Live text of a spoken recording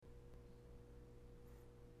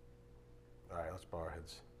let's bow our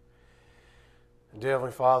heads. Dear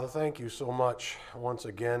Heavenly Father, thank you so much once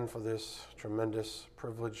again for this tremendous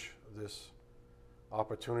privilege, this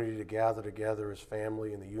opportunity to gather together as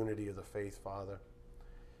family in the unity of the faith, Father.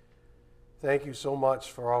 Thank you so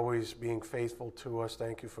much for always being faithful to us.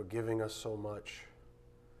 Thank you for giving us so much.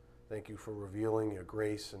 Thank you for revealing your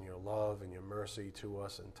grace and your love and your mercy to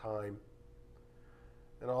us in time.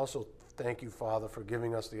 And also thank you, Father, for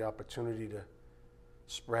giving us the opportunity to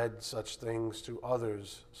spread such things to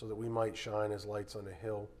others so that we might shine as lights on a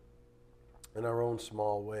hill in our own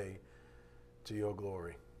small way to your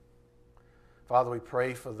glory. Father, we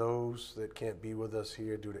pray for those that can't be with us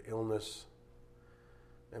here due to illness.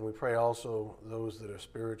 And we pray also those that are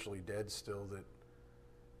spiritually dead still, that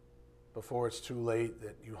before it's too late,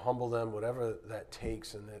 that you humble them, whatever that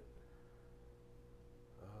takes, and that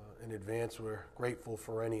in advance we're grateful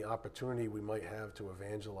for any opportunity we might have to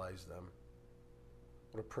evangelize them.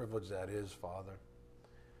 What a privilege that is, Father.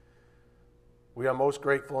 We are most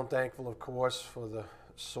grateful and thankful, of course, for the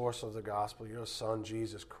source of the gospel, your Son,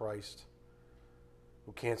 Jesus Christ,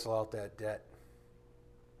 who canceled out that debt.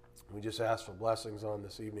 We just ask for blessings on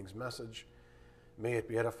this evening's message. May it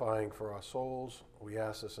be edifying for our souls. We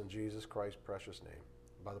ask this in Jesus Christ's precious name.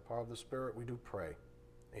 By the power of the Spirit, we do pray.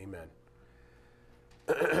 Amen.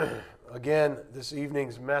 Again, this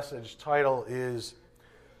evening's message title is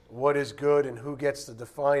What is Good and Who Gets to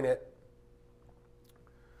Define It?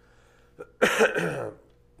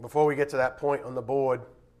 Before we get to that point on the board,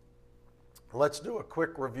 let's do a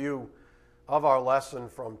quick review of our lesson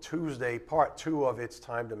from Tuesday, part 2 of It's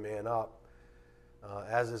Time to Man Up.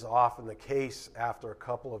 As is often the case, after a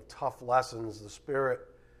couple of tough lessons, the Spirit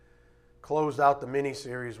closed out the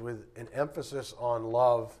mini-series with an emphasis on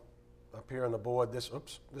love. Up here on the board, this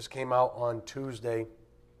came out on Tuesday.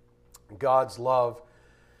 God's love.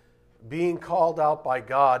 Being called out by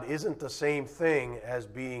God isn't the same thing as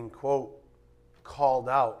being, quote, called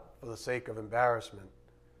out for the sake of embarrassment.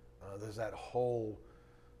 There's that whole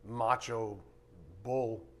macho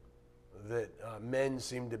bull that men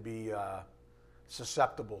seem to be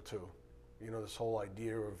susceptible to. You know, this whole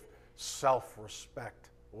idea of self-respect,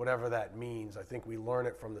 whatever that means. I think we learn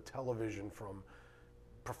it from the television, from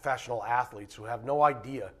professional athletes who have no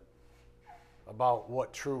idea about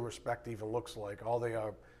what true respect even looks like. All they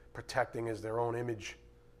are protecting is their own image,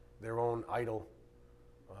 their own idol,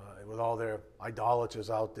 with all their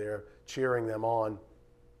idolaters out there cheering them on.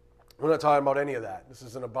 We're not talking about any of that. This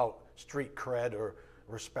isn't about street cred or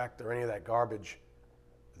respect or any of that garbage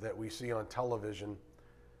that we see on television.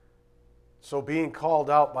 So being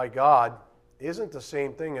called out by God isn't the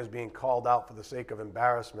same thing as being called out for the sake of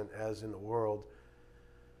embarrassment as in the world.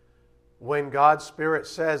 When God's Spirit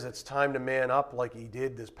says it's time to man up like he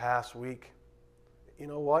did this past week, you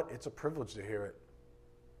know what? It's a privilege to hear it.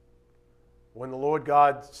 When the Lord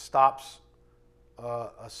God stops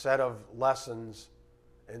a set of lessons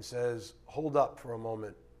and says, hold up for a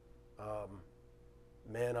moment,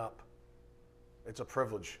 man up, it's a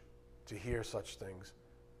privilege to hear such things.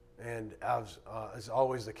 And as is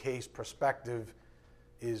always the case, perspective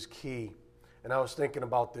is key. And I was thinking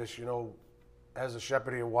about this, you know, as a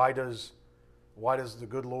shepherd here, why does the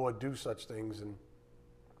good Lord do such things? And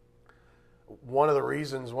one of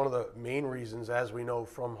the main reasons, as we know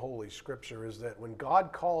from Holy Scripture, is that when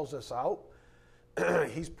God calls us out,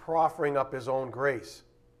 he's proffering up his own grace.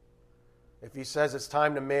 If he says it's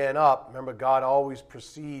time to man up, remember, God always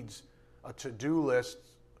precedes a to-do list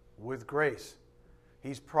with grace.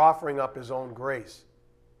 He's proffering up his own grace.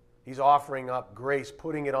 He's offering up grace,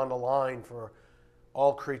 putting it on the line for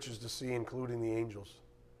all creatures to see, including the angels.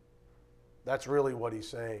 That's really what he's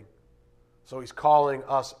saying. So he's calling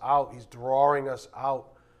us out. He's drawing us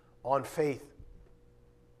out on faith,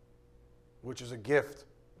 which is a gift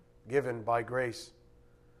given by grace.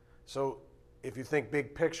 So if you think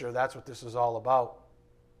big picture, that's what this is all about.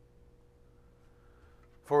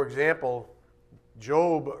 For example,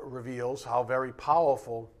 Job reveals how very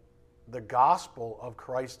powerful the gospel of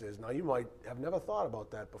Christ is. Now, you might have never thought about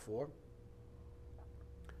that before.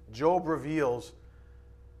 Job reveals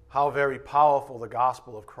how very powerful the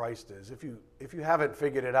gospel of Christ is. If you haven't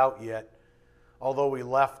figured it out yet, although we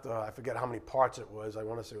left, I forget how many parts it was, I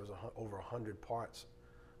want to say it was over 100 parts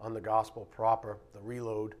on the gospel proper, the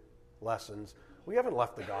reload lessons. We haven't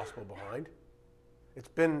left the gospel behind. It's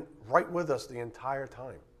been right with us the entire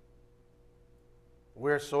time.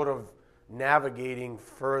 We're sort of navigating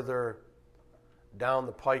further down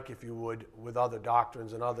the pike, if you would, with other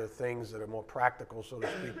doctrines and other things that are more practical, so to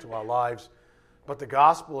speak, to our lives. But the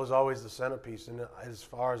gospel is always the centerpiece, and as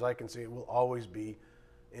far as I can see, it will always be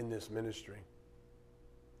in this ministry.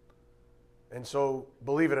 And so,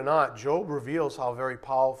 believe it or not, Job reveals how very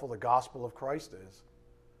powerful the gospel of Christ is.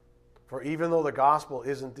 For even though the gospel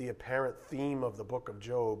isn't the apparent theme of the book of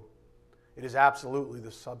Job, it is absolutely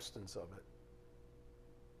the substance of it.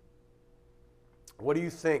 What do you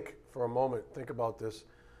think, for a moment, think about this.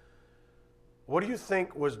 What do you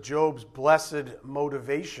think was Job's blessed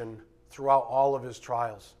motivation throughout all of his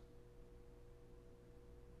trials?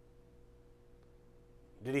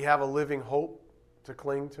 Did he have a living hope to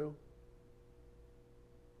cling to?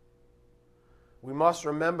 We must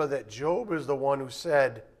remember that Job is the one who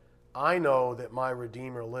said, I know that my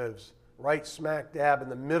Redeemer lives, right smack dab in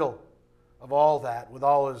the middle of all that, with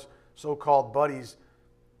all his so-called buddies,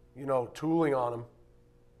 tooling on him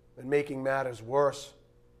and making matters worse.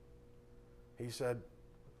 He said,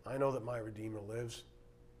 I know that my Redeemer lives.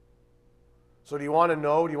 So do you want to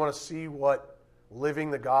know, do you want to see what living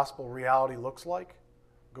the gospel reality looks like?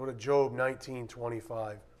 Go to Job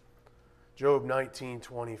 19:25. Job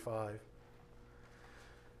 19:25.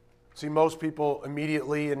 See, most people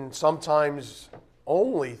immediately and sometimes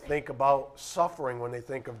only think about suffering when they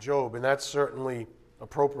think of Job, and that's certainly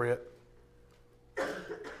appropriate.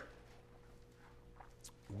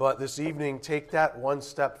 But this evening, take that one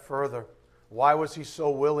step further. Why was he so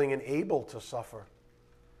willing and able to suffer?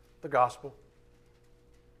 The gospel.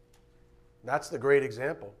 That's the great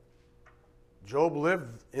example. Job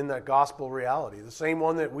lived in that gospel reality, the same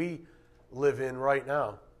one that we live in right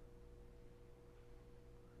now.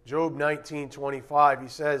 Job 19:25, he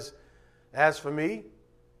says, As for me,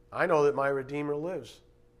 I know that my Redeemer lives,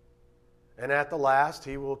 and at the last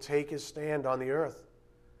he will take his stand on the earth.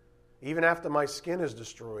 Even after my skin is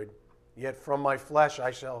destroyed, yet from my flesh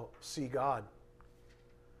I shall see God,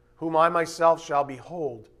 whom I myself shall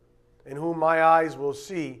behold, and whom my eyes will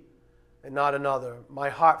see, and not another. My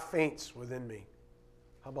heart faints within me.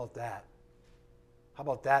 How about that? How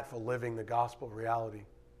about that for living the gospel reality?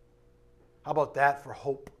 How about that for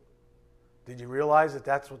hope? Did you realize that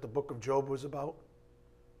that's what the book of Job was about?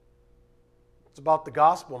 It's about the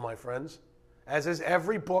gospel, my friends, as is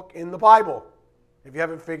every book in the Bible. If you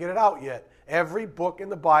haven't figured it out yet, every book in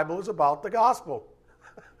the Bible is about the gospel.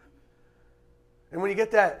 And when you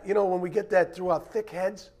get that, when we get that through our thick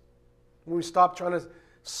heads, when we stop trying to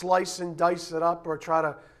slice and dice it up or try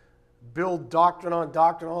to build doctrine on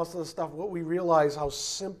doctrine, all this other stuff, what we realize how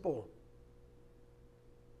simple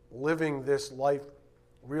living this life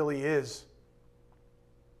really is.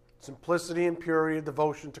 Simplicity and purity of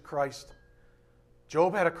devotion to Christ.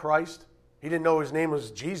 Job had a Christ. He didn't know his name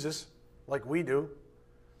was Jesus like we do,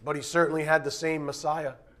 but he certainly had the same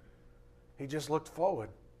Messiah. He just looked forward.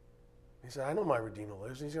 He said, I know my Redeemer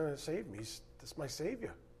lives. He's going to save me. That's my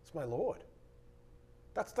Savior. It's my Lord.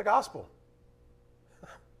 That's the gospel.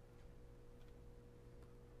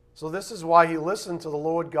 So this is why he listened to the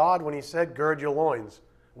Lord God when he said, gird your loins.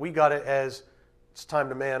 We got it as, it's time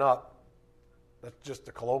to man up. That's just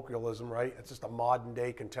a colloquialism, right? It's just a modern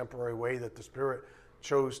day contemporary way that the Spirit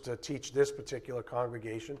chose to teach this particular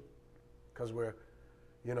congregation because we're,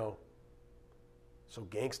 so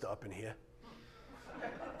gangsta up in here.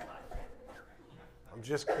 I'm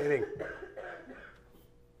just kidding.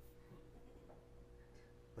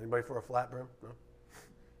 Anybody for a flat brim? No?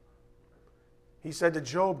 He said to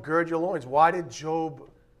Job, gird your loins. Why did Job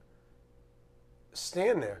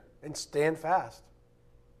stand there and stand fast?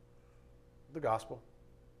 The gospel.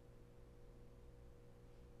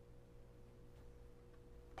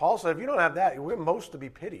 Paul said, if you don't have that, we're most to be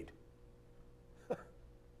pitied.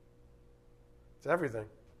 It's everything.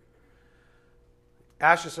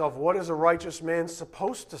 Ask yourself, what is a righteous man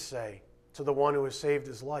supposed to say to the one who has saved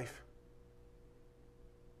his life?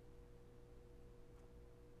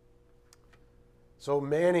 So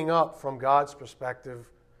manning up from God's perspective,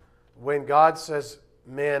 when God says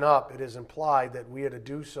man up, it is implied that we are to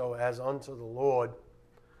do so as unto the Lord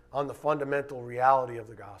on the fundamental reality of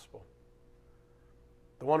the gospel.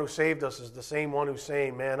 The one who saved us is the same one who's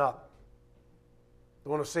saying man up. The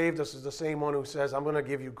one who saved us is the same one who says, I'm going to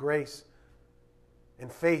give you grace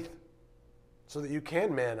and faith so that you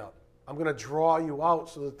can man up. I'm going to draw you out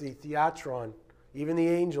so that the theatron, even the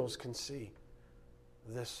angels, can see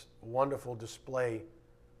this wonderful display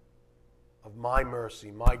of my mercy,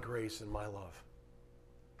 my grace, and my love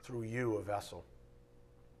through you, a vessel.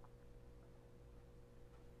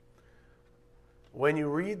 When you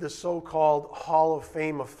read the so-called Hall of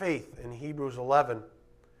Fame of Faith in Hebrews 11,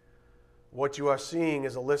 what you are seeing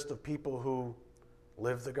is a list of people who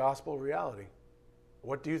live the gospel reality.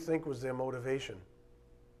 What do you think was their motivation?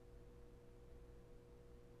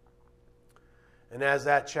 And as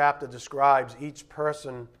that chapter describes, each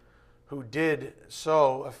person who did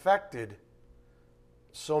so affected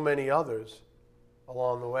so many others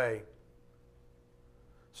along the way.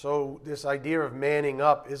 So this idea of manning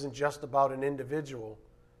up isn't just about an individual.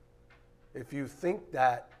 If you think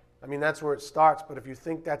that, I mean, that's where it starts, but if you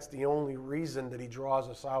think that's the only reason that he draws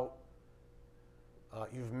us out,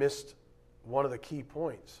 you've missed one of the key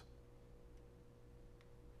points.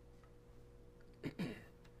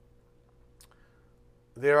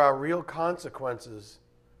 There are real consequences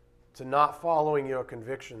to not following your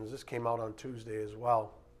convictions. This came out on Tuesday as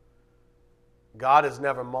well. God is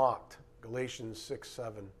never mocked. Galatians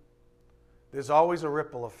 6:7. There's always a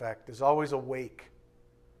ripple effect. There's always a wake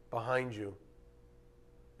behind you.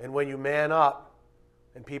 And when you man up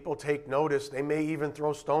and people take notice, they may even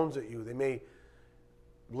throw stones at you. They may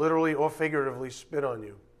literally or figuratively spit on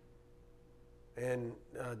you and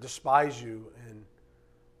despise you and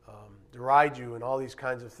deride you and all these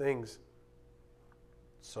kinds of things.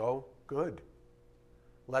 So, good.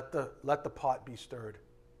 Let the pot be stirred.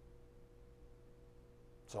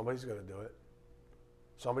 Somebody's going to do it.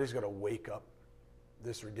 Somebody's going to wake up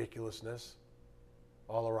this ridiculousness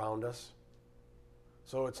all around us.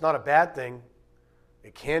 So it's not a bad thing.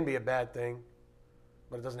 It can be a bad thing,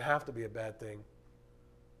 but it doesn't have to be a bad thing.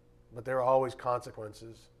 But there are always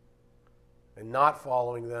consequences. And not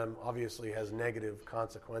following them obviously has negative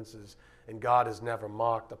consequences. And God is never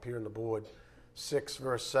mocked. Up here on the board, 6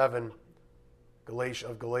 verse 7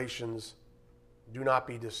 of Galatians. Do not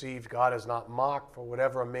be deceived. God is not mocked. For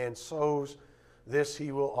whatever a man sows, this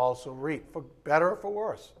he will also reap. For better or for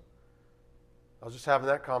worse. I was just having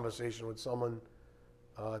that conversation with someone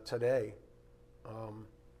today.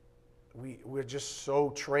 We're just so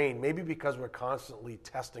trained, maybe because we're constantly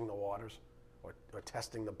testing the waters or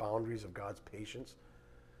testing the boundaries of God's patience.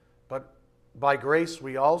 But by grace,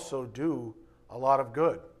 we also do a lot of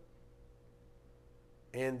good.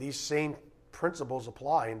 And these same principles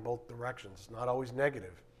apply in both directions. It's not always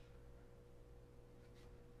negative.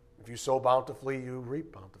 If you sow bountifully, you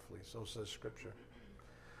reap bountifully. So says Scripture.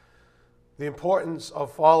 The importance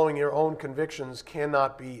of following your own convictions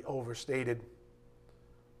cannot be overstated.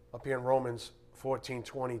 Up here in Romans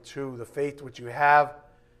 14:22, the faith which you have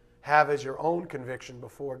as your own conviction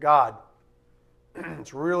before God.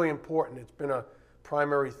 It's really important. It's been a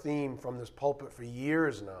primary theme from this pulpit for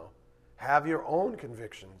years now. Have your own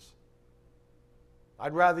convictions.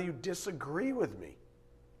 I'd rather you disagree with me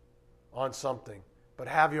on something, but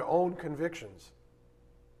have your own convictions.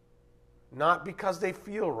 Not because they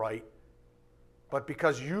feel right, but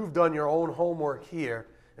because you've done your own homework here,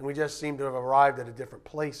 and we just seem to have arrived at a different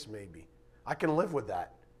place maybe. I can live with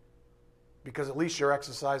that, because at least you're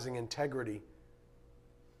exercising integrity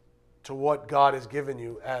to what God has given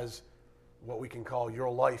you as what we can call your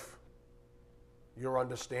life, your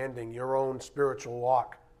understanding, your own spiritual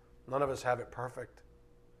walk. None of us have it perfect.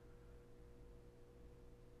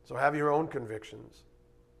 So have your own convictions.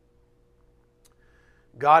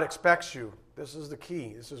 God expects you. This is the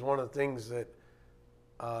key. This is one of the things that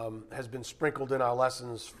has been sprinkled in our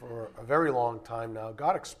lessons for a very long time now.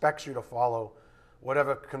 God expects you to follow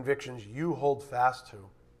whatever convictions you hold fast to.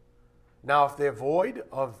 Now, if they're void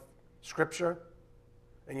of Scripture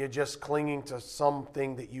and you're just clinging to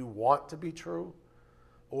something that you want to be true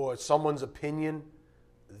or someone's opinion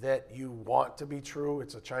that you want to be true,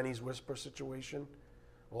 it's a Chinese whisper situation.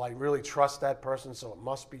 Well, I really trust that person, so it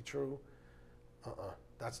must be true.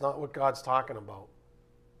 That's not what God's talking about.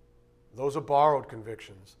 Those are borrowed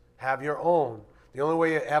convictions. Have your own. The only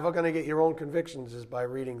way you're ever going to get your own convictions is by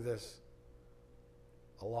reading this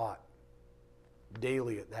a lot,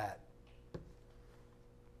 daily at that.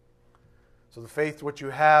 So the faith which you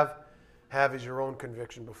have is your own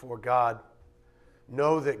conviction before God.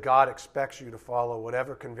 Know that God expects you to follow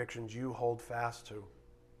whatever convictions you hold fast to.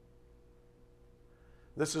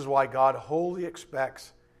 This is why God wholly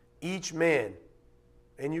expects each man,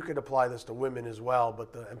 and you could apply this to women as well,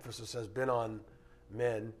 but the emphasis has been on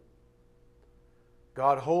men.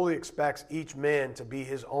 God wholly expects each man to be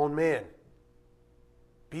his own man.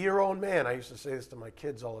 Be your own man. I used to say this to my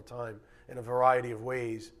kids all the time in a variety of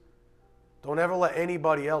ways. Don't ever let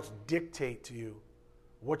anybody else dictate to you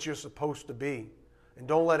what you're supposed to be. And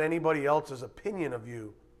don't let anybody else's opinion of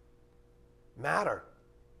you matter.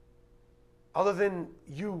 Other than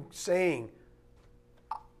you saying,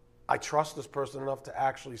 I trust this person enough to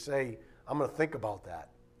actually say, I'm going to think about that.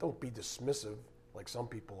 Don't be dismissive like some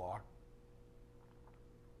people are.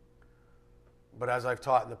 But as I've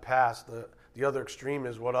taught in the past, the other extreme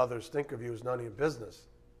is what others think of you is none of your business.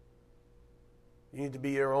 You need to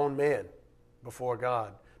be your own man before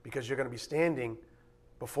God because you're going to be standing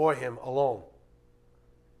before Him alone.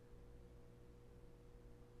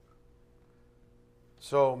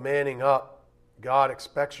 So manning up, God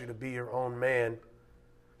expects you to be your own man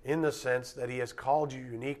in the sense that he has called you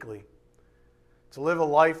uniquely to live a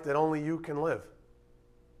life that only you can live.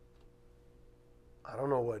 I don't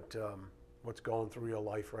know what's going through your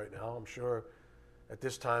life right now. I'm sure at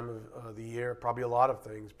this time of the year, probably a lot of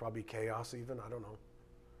things, probably chaos even, I don't know.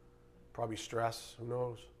 Probably stress, who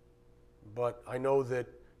knows. But I know that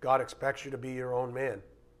God expects you to be your own man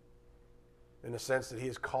in the sense that he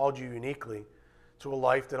has called you uniquely to a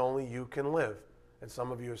life that only you can live. And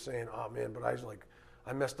some of you are saying, oh man, but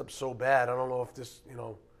I messed up so bad, I don't know if this,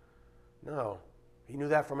 No, he knew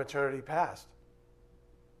that from eternity past.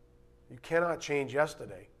 You cannot change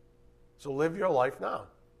yesterday. So live your life now,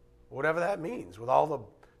 whatever that means, with all the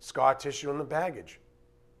scar tissue and the baggage.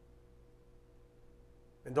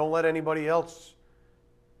 And don't let anybody else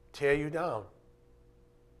tear you down.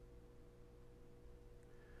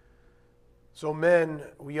 So men,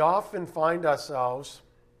 we often find ourselves,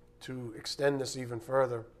 to extend this even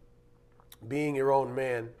further, being your own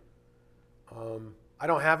man. I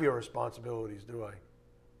don't have your responsibilities, do I?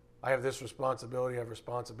 I have this responsibility, I have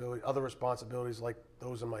responsibility, other responsibilities like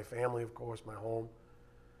those in my family, of course, my home.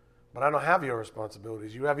 But I don't have your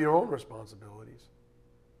responsibilities. You have your own responsibilities.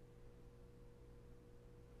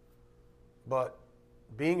 But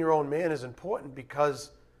being your own man is important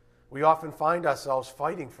because we often find ourselves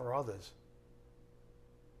fighting for others.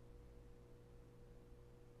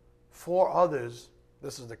 For others,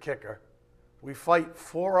 this is the kicker, we fight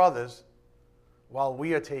for others while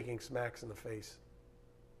we are taking smacks in the face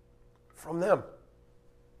from them.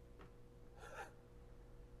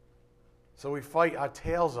 So we fight our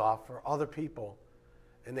tails off for other people,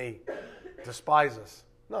 and they despise us.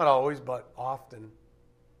 Not always, but often.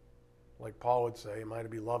 Like Paul would say, am I to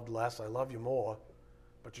be loved less? I love you more,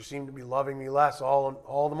 but you seem to be loving me less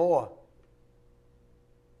all the more.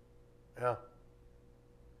 Yeah.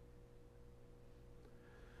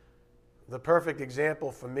 The perfect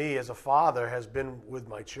example for me as a father has been with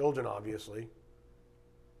my children, obviously.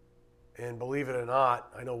 And believe it or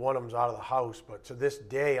not, I know one of them's out of the house, but to this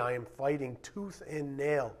day I am fighting tooth and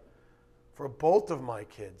nail for both of my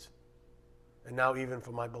kids, and now even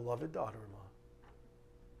for my beloved daughter-in-law.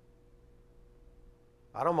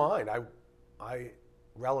 I don't mind. I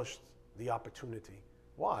relish the opportunity.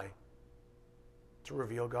 Why? To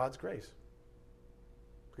reveal God's grace.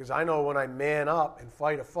 Because I know when I man up and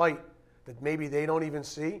fight a fight that maybe they don't even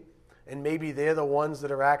see, and maybe they're the ones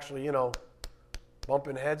that are actually,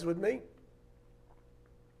 bumping heads with me.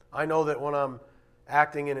 I know that when I'm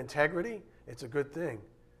acting in integrity, it's a good thing,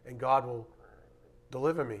 and God will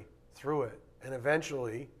deliver me through it. And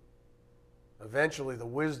eventually the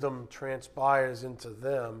wisdom transpires into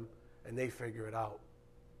them, and they figure it out.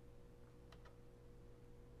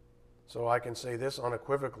 So I can say this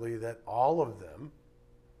unequivocally, that all of them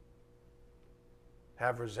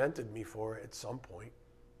have resented me for it at some point.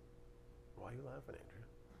 Why are you laughing, Andrew?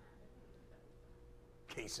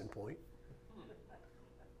 Case in point.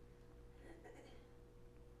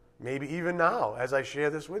 Maybe even now, as I share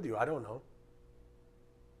this with you, I don't know.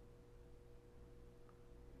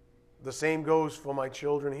 The same goes for my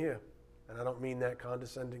children here, and I don't mean that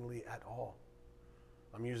condescendingly at all.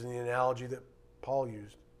 I'm using the analogy that Paul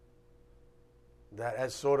used, that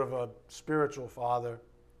as sort of a spiritual father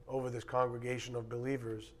over this congregation of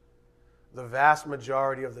believers, the vast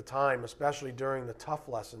majority of the time, especially during the tough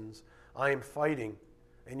lessons, I am fighting,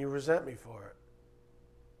 and you resent me for it.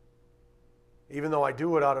 Even though I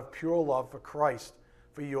do it out of pure love for Christ,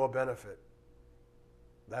 for your benefit.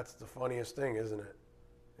 That's the funniest thing, isn't it?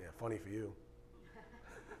 Yeah, funny for you.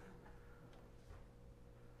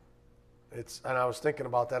 And I was thinking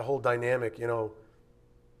about that whole dynamic,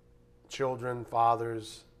 children,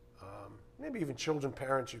 fathers, maybe even children,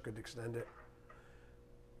 parents, you could extend it.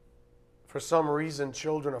 For some reason,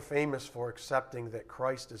 children are famous for accepting that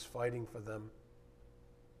Christ is fighting for them.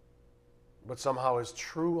 But somehow as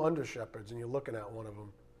true under-shepherds, and you're looking at one of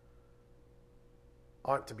them,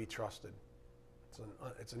 aren't to be trusted.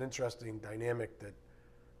 It's an interesting dynamic that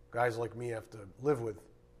guys like me have to live with.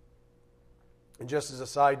 And just as a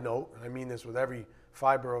side note, and I mean this with every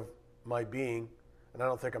fiber of my being, and I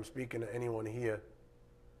don't think I'm speaking to anyone here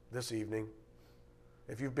this evening,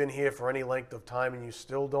 if you've been here for any length of time and you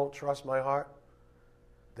still don't trust my heart,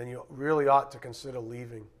 then you really ought to consider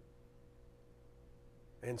leaving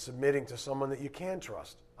and submitting to someone that you can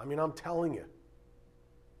trust. I mean, I'm telling you.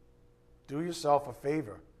 Do yourself a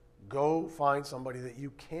favor. Go find somebody that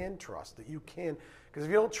you can trust, that you can. Because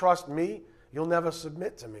if you don't trust me, you'll never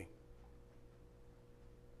submit to me.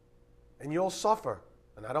 And you'll suffer.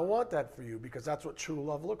 And I don't want that for you, because that's what true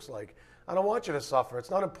love looks like. I don't want you to suffer.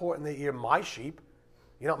 It's not important that you're my sheep.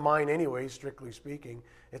 You're not mine anyway, strictly speaking.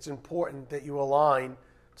 It's important that you align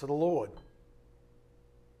to the Lord.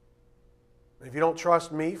 If you don't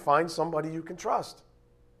trust me, find somebody you can trust.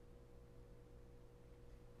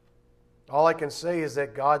 All I can say is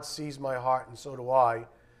that God sees my heart, and so do I.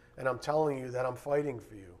 And I'm telling you that I'm fighting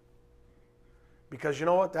for you. Because you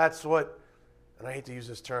know what? That's what, and I hate to use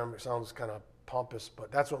this term, it sounds kind of pompous,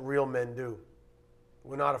 but that's what real men do.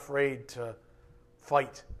 We're not afraid to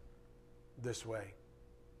fight this way.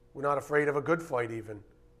 We're not afraid of a good fight even.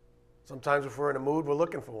 Sometimes if we're in a mood, we're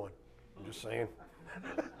looking for one. I'm just saying.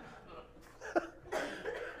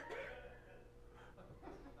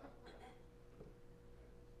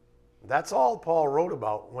 That's all Paul wrote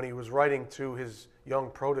about when he was writing to his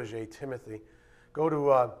young protege, Timothy. Go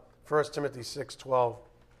to 1 Timothy 6:12.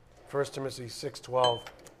 1 Timothy 6:12.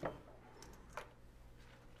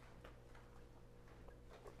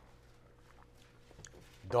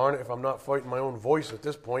 Darn it if I'm not fighting my own voice at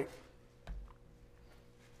this point.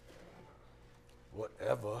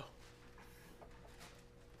 Whatever.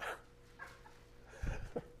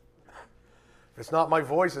 If it's not my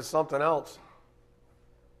voice, it's something else.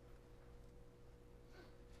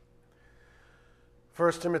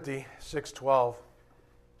 1 Timothy 6:12.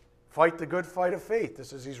 Fight the good fight of faith.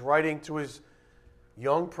 This is, he's writing to his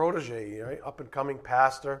young protege, right? Up and coming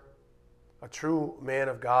pastor, a true man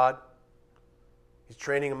of God. He's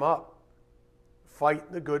training him up.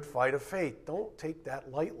 Fight the good fight of faith. Don't take that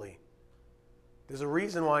lightly. There's a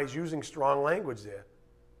reason why he's using strong language there.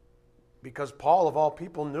 Because Paul, of all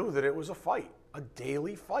people, knew that it was a fight, a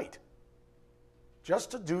daily fight,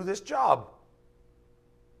 just to do this job.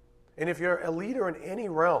 And if you're a leader in any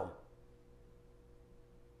realm,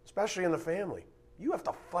 especially in the family, you have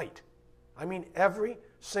to fight. I mean, every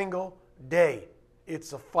single day,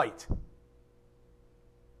 it's a fight.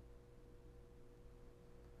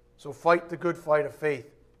 So fight the good fight of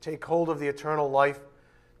faith. Take hold of the eternal life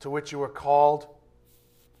to which you were called,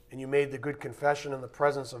 and you made the good confession in the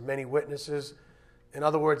presence of many witnesses. In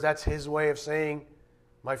other words, that's his way of saying,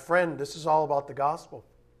 my friend, this is all about the gospel.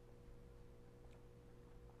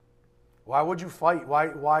 Why would you fight?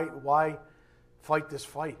 Why fight this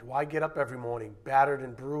fight? Why get up every morning, battered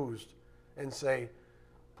and bruised, and say,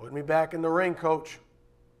 put me back in the ring, coach.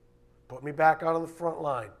 Put me back out on the front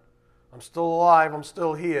line. I'm still alive. I'm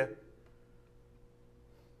still here.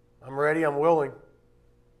 I'm ready. I'm willing.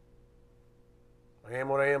 I am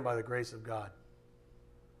what I am by the grace of God.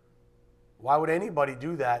 Why would anybody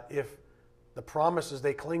do that if the promises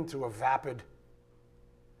they cling to are vapid,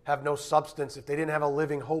 have no substance, if they didn't have a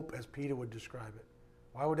living hope, as Peter would describe it?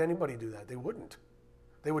 Why would anybody do that? They wouldn't.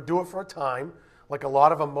 They would do it for a time, like a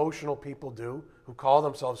lot of emotional people do, who call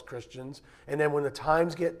themselves Christians, and then when the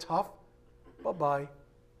times get tough, bye-bye.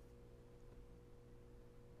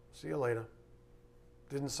 See you later.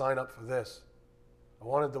 Didn't sign up for this. I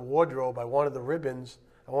wanted the wardrobe, I wanted the ribbons,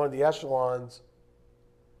 I wanted the echelons,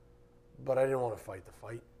 but I didn't want to fight the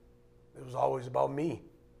fight. It was always about me.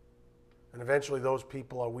 And eventually those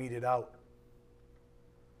people are weeded out,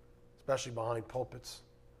 especially behind pulpits.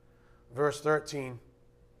 Verse 13,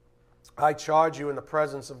 I charge you in the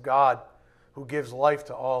presence of God, who gives life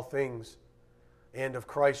to all things, and of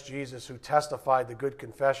Christ Jesus, who testified the good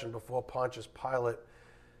confession before Pontius Pilate,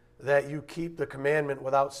 that you keep the commandment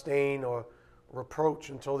without stain or reproach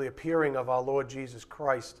until the appearing of our Lord Jesus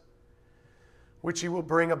Christ, which he will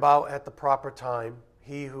bring about at the proper time,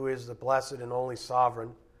 he who is the blessed and only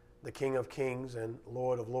sovereign, the King of kings and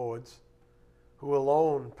Lord of lords, who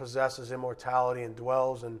alone possesses immortality and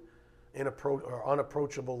dwells in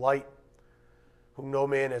unapproachable light, whom no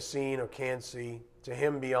man has seen or can see. To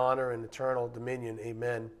him be honor and eternal dominion.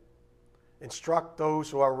 Amen. Instruct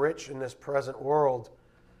those who are rich in this present world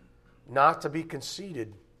not to be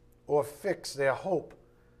conceited or fix their hope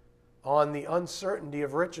on the uncertainty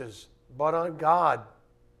of riches, but on God,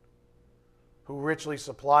 who richly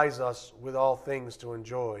supplies us with all things to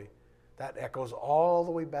enjoy. That echoes all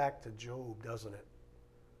the way back to Job, doesn't it?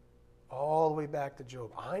 All the way back to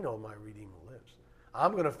Job. I know my Redeemer lives.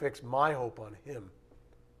 I'm going to fix my hope on him.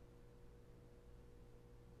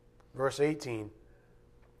 Verse 18,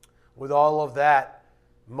 with all of that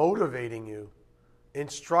motivating you,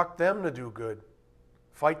 instruct them to do good.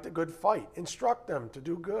 Fight the good fight. Instruct them to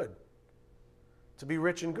do good, to be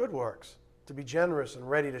rich in good works, to be generous and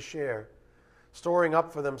ready to share, storing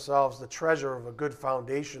up for themselves the treasure of a good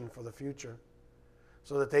foundation for the future,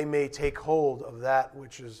 so that they may take hold of that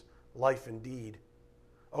which is life indeed.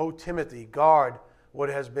 O Timothy, guard what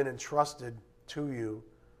has been entrusted to you,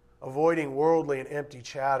 avoiding worldly and empty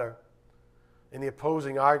chatter and the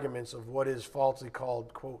opposing arguments of what is falsely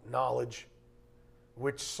called, quote, knowledge,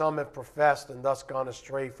 which some have professed and thus gone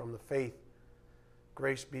astray from the faith.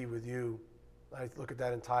 Grace be with you. I look at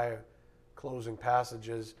that entire closing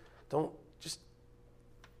passages. Don't just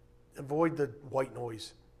avoid the white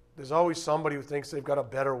noise. There's always somebody who thinks they've got a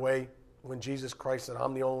better way when Jesus Christ said,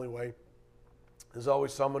 I'm the only way. There's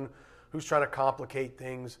always someone who's trying to complicate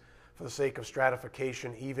things for the sake of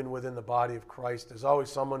stratification, even within the body of Christ. There's always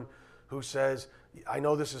someone who says, I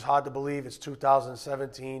know this is hard to believe, it's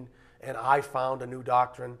 2017, and I found a new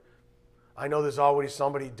doctrine. I know there's always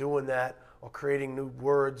somebody doing that or creating new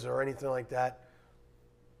words or anything like that.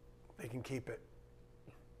 They can keep it.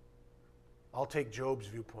 I'll take Job's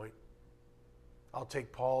viewpoint. I'll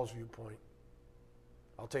take Paul's viewpoint.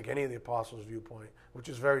 I'll take any of the apostles' viewpoint, which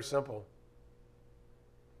is very simple.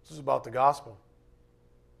 This is about the gospel.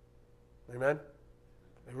 Amen?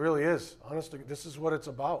 It really is. Honestly, this is what it's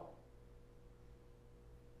about.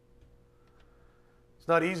 It's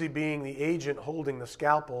not easy being the agent holding the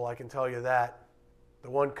scalpel, I can tell you that. The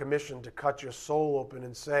one commissioned to cut your soul open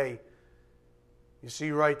and say, you see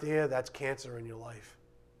right there, that's cancer in your life.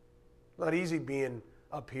 It's not easy being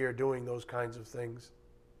up here doing those kinds of things.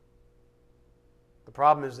 The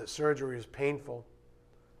problem is that surgery is painful.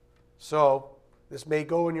 So, this may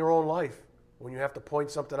go in your own life, when you have to point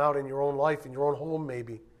something out in your own life, in your own home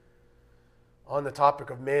maybe. On the topic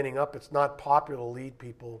of manning up, it's not popular to lead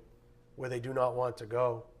people where they do not want to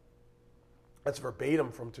go. That's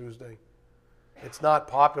verbatim from Tuesday. It's not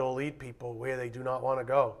popular to lead people where they do not want to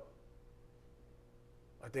go.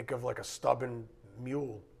 I think of like a stubborn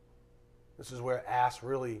mule. This is where ass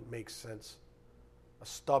really makes sense. A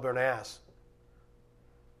stubborn ass.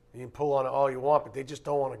 You can pull on it all you want, but they just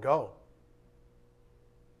don't want to go.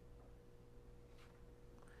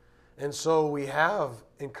 And so we have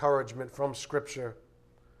encouragement from Scripture.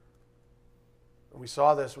 We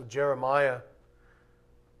saw this with Jeremiah,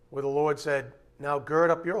 where the Lord said, now gird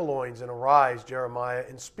up your loins and arise, Jeremiah,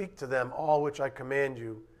 and speak to them all which I command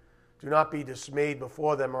you. Do not be dismayed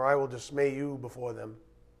before them, or I will dismay you before them.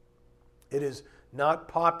 It is not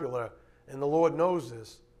popular, and the Lord knows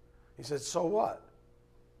this. He said, so what?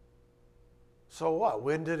 So what?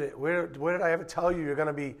 Where did I ever tell you you're going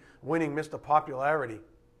to be winning Mr. Popularity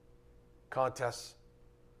contests?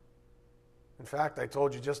 In fact, I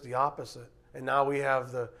told you just the opposite. And now we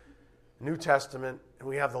have the New Testament, and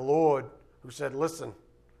we have the Lord who said, listen,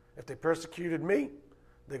 if they persecuted me,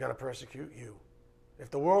 they're going to persecute you. If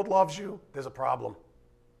the world loves you, there's a problem.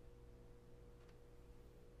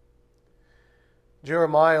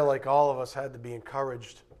 Jeremiah, like all of us, had to be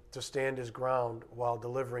encouraged to stand his ground while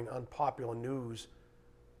delivering unpopular news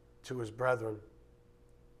to his brethren.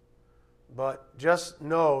 But just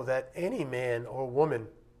know that any man or woman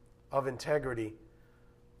of integrity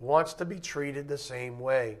wants to be treated the same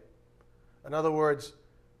way. In other words,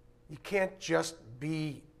 you can't just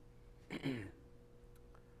be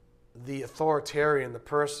the authoritarian, the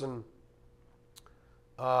person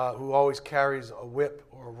who always carries a whip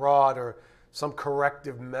or a rod or some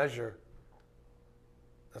corrective measure.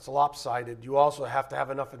 That's lopsided. You also have to have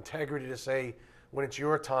enough integrity to say, when it's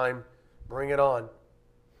your time, bring it on.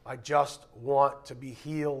 I just want to be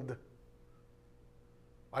healed.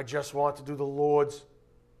 I just want to do the Lord's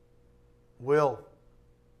will.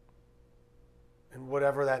 And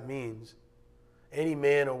whatever that means. Any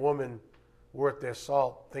man or woman worth their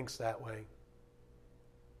salt thinks that way.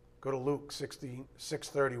 Go to Luke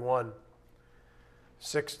 6:31.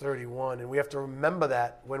 6:31. And we have to remember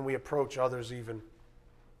that when we approach others even.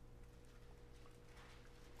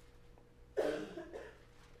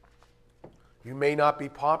 You may not be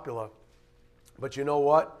popular, but you know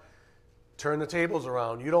what? Turn the tables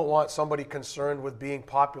around. You don't want somebody concerned with being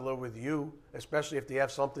popular with you, especially if they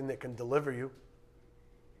have something that can deliver you.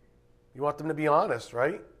 You want them to be honest,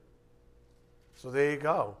 right? So there you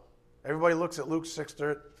go. Everybody looks at Luke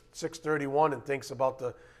 6:31 and thinks about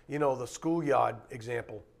the schoolyard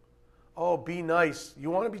example. Oh, be nice.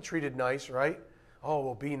 You want to be treated nice, right? Oh,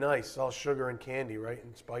 well, be nice. All sugar and candy, right,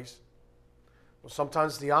 and spice. Well,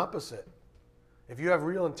 sometimes it's the opposite. If you have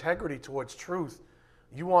real integrity towards truth,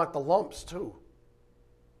 you want the lumps too.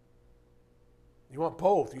 You want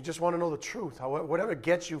both. You just want to know the truth. However, whatever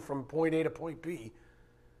gets you from point A to point B.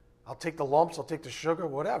 I'll take the lumps, I'll take the sugar,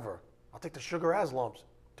 whatever. I'll take the sugar as lumps.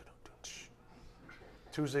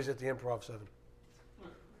 Tuesdays at the Improv 7.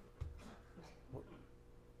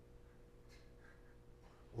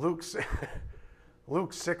 Luke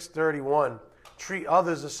 6:31. Treat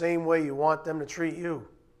others the same way you want them to treat you.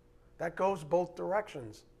 That goes both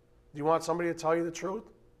directions. Do you want somebody to tell you the truth?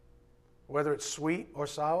 Whether it's sweet or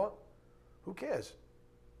sour? Who cares?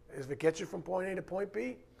 If it gets you from point A to point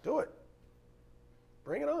B, do it.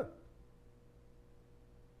 Bring it on.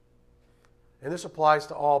 And this applies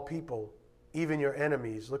to all people, even your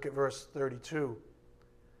enemies. Look at verse 32.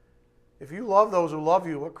 If you love those who love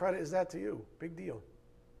you, what credit is that to you? Big deal.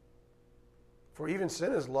 For even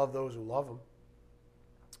sinners love those who love them.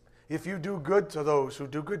 If you do good to those who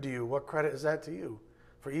do good to you, what credit is that to you?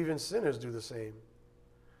 For even sinners do the same.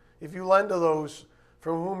 If you lend to those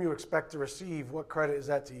from whom you expect to receive, what credit is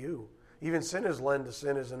that to you? Even sinners lend to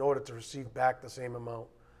sinners in order to receive back the same amount.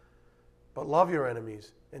 But love your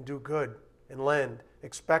enemies and do good and lend,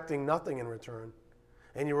 expecting nothing in return.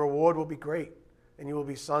 And your reward will be great, and you will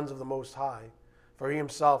be sons of the Most High. For he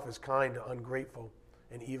himself is kind to ungrateful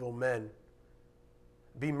and evil men.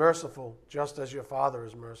 Be merciful, just as your Father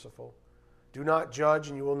is merciful. Do not judge,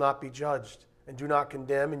 and you will not be judged. And do not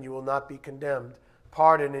condemn, and you will not be condemned.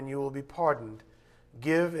 Pardon, and you will be pardoned.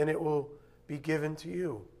 Give, and it will be given to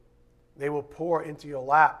you. They will pour into your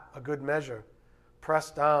lap a good measure,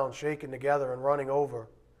 pressed down, shaken together, and running over.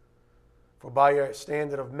 For by your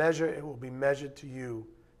standard of measure it will be measured to you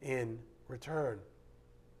in return.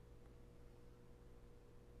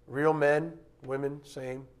 Real men, women,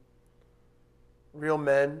 same. Real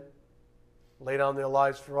men lay down their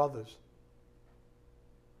lives for others.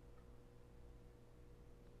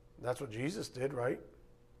 That's what Jesus did, right?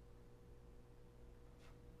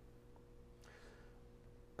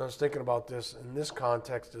 I was thinking about this in this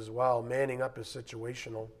context as well. Manning up is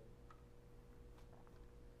situational.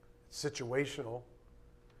 It's situational.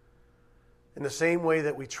 In the same way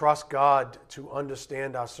that we trust God to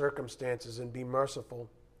understand our circumstances and be merciful,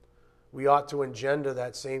 we ought to engender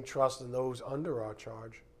that same trust in those under our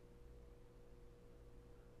charge.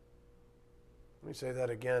 Let me say that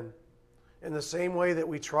again. In the same way that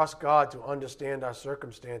we trust God to understand our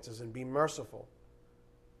circumstances and be merciful.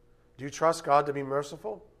 Do you trust God to be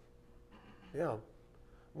merciful? Yeah.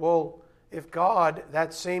 Well, if God,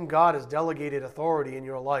 that same God, has delegated authority in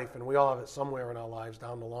your life, and we all have it somewhere in our lives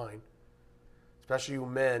down the line, especially you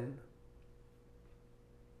men,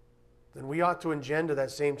 then we ought to engender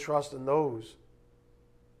that same trust in those,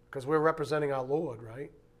 because we're representing our Lord,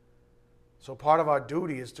 right? So part of our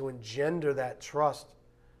duty is to engender that trust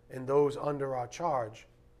in those under our charge.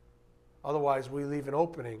 Otherwise, we leave an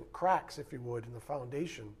opening, cracks, if you would, in the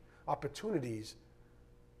foundation, opportunities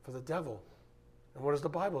for the devil. And what does the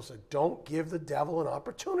Bible say? Don't give the devil an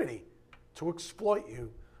opportunity to exploit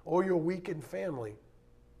you or your weakened family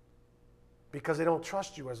because they don't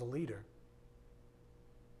trust you as a leader.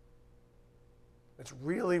 It's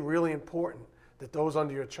really, really important that those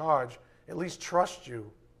under your charge at least trust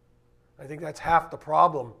you. I think that's half the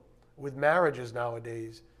problem with marriages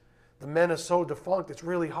nowadays. The men are so defunct, it's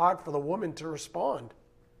really hard for the woman to respond.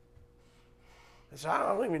 It's,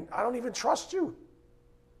 I don't even trust you.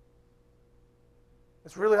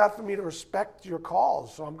 It's really hard for me to respect your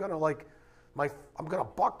calls, so I'm gonna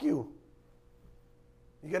buck you.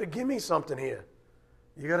 You gotta give me something here.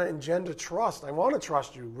 You gotta engender trust. I want to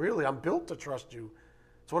trust you. Really, I'm built to trust you.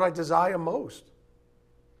 It's what I desire most.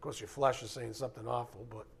 Of course, your flesh is saying something awful,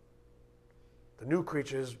 but the new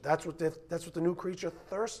creature that's what the new creature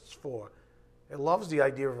thirsts for. It loves the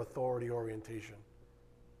idea of authority orientation.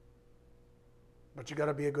 But you got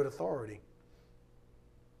to be a good authority.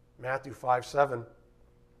 Matthew 5:7,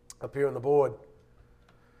 up here on the board.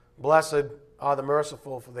 Blessed are the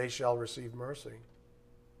merciful, for they shall receive mercy.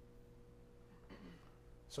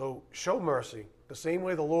 So show mercy. The same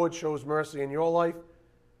way the Lord shows mercy in your life,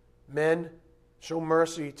 men, show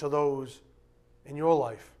mercy to those in your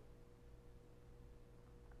life.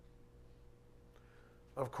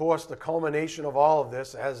 Of course, the culmination of all of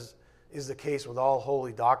this, as is the case with all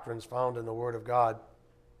holy doctrines found in the Word of God,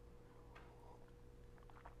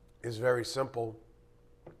 is very simple.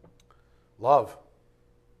 Love.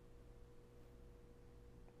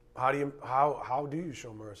 How do you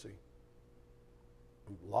show mercy?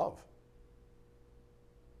 Love.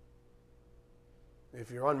 If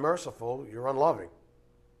you're unmerciful, you're unloving.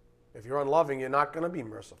 If you're unloving, you're not going to be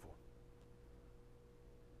merciful.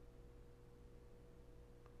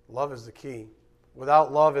 Love is the key.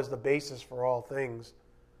 Without love as the basis for all things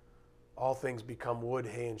become wood,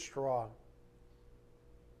 hay, and straw.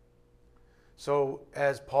 So,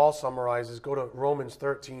 as Paul summarizes, go to Romans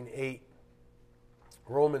 13:8.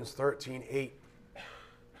 Romans 13:8.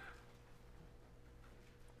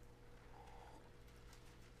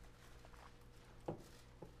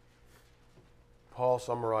 Paul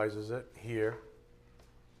summarizes it here.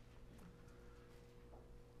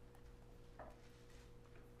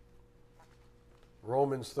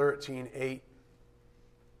 Romans 13:8.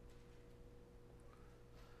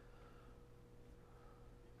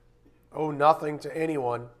 Owe nothing to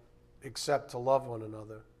anyone except to love one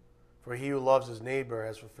another, for he who loves his neighbor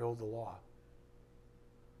has fulfilled the law.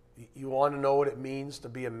 You want to know what it means to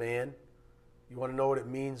be a man? You want to know what it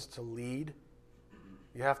means to lead?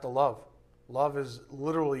 You have to love. Love is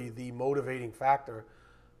literally the motivating factor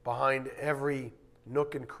behind every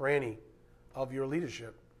nook and cranny of your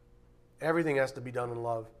leadership. Everything has to be done in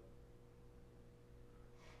love.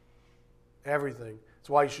 Everything. That's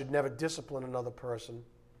why you should never discipline another person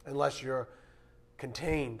unless you're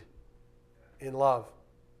contained in love.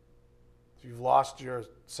 If you've lost your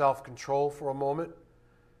self-control for a moment,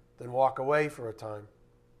 then walk away for a time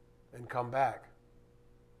and come back.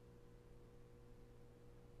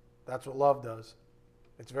 That's what love does.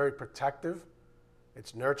 It's very protective.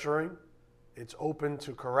 It's nurturing. It's open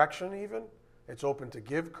to correction even. It's open to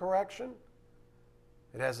give correction.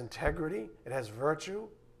 It has integrity. It has virtue.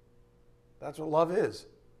 That's what love is.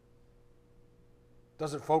 It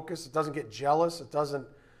doesn't focus. It doesn't get jealous. It doesn't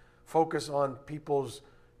focus on people's,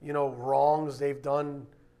 wrongs they've done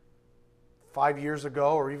 5 years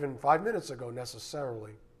ago or even 5 minutes ago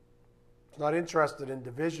necessarily. It's not interested in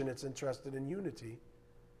division. It's interested in unity.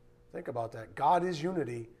 Think about that. God is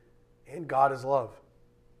unity and God is love.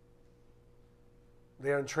 They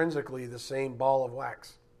are intrinsically the same ball of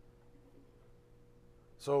wax.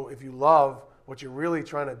 So if you love, what you're really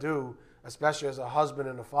trying to do, especially as a husband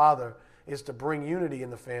and a father, is to bring unity in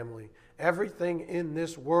the family. Everything in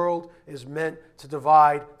this world is meant to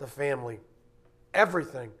divide the family.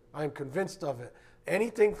 Everything. I am convinced of it.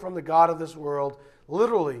 Anything from the God of this world,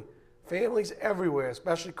 literally, families everywhere,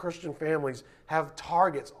 especially Christian families, have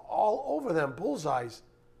targets all over them, bullseyes,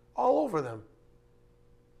 all over them.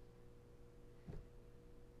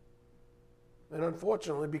 And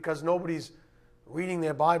unfortunately, because nobody's reading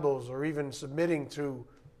their Bibles or even submitting to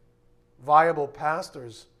viable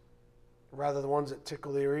pastors, rather the ones that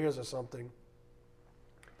tickle their ears or something,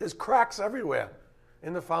 there's cracks everywhere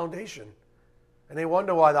in the foundation. And they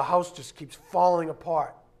wonder why the house just keeps falling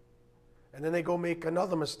apart. And then they go make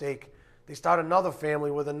another mistake. They start another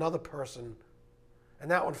family with another person, and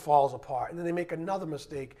that one falls apart. And then they make another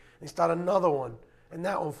mistake, and they start another one, and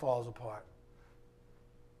that one falls apart.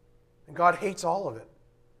 And God hates all of it.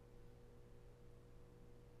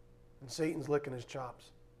 And Satan's licking his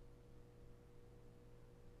chops.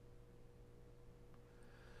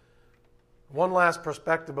 One last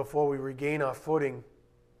perspective before we regain our footing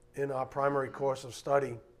in our primary course of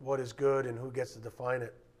study, what is good and who gets to define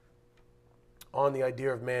it, on the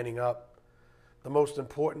idea of manning up. The most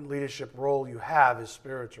important leadership role you have is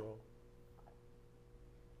spiritual.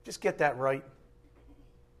 Just get that right.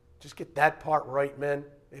 Just get that part right, men.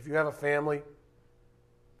 If you have a family,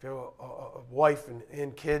 if you have a wife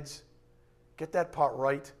and kids, get that part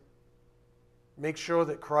right. Make sure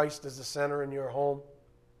that Christ is the center in your home.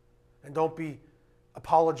 And don't be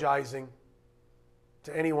apologizing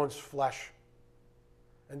to anyone's flesh.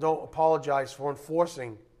 And don't apologize for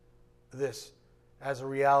enforcing this as a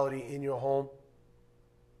reality in your home.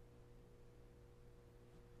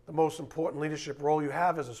 The most important leadership role you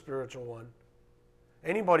have is a spiritual one.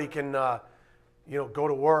 Anybody can, go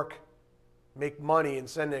to work, make money, and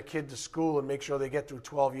send their kid to school and make sure they get through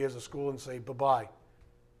 12 years of school and say bye-bye.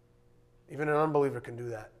 Even an unbeliever can do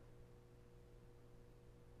that.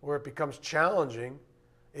 Where it becomes challenging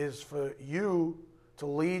is for you to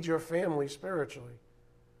lead your family spiritually.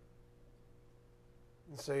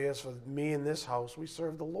 And say, as for me in this house, we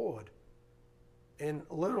serve the Lord. And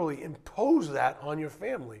literally impose that on your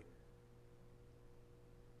family.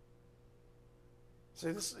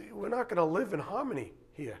 Say, we're not going to live in harmony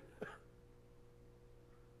here.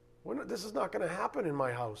 This is not going to happen in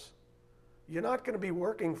my house. You're not going to be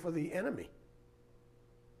working for the enemy.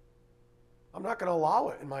 I'm not going to allow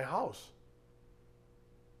it in my house.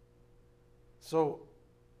 So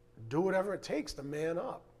do whatever it takes to man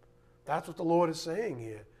up. That's what the Lord is saying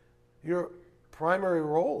here. Your primary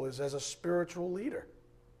role is as a spiritual leader.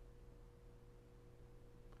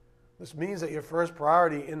 This means that your first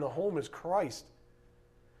priority in the home is Christ.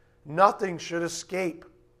 Nothing should escape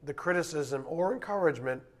the criticism or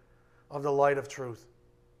encouragement of the light of truth.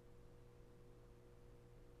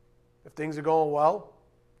 If things are going well,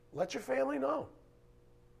 let your family know.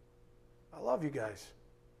 I love you guys.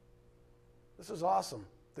 This is awesome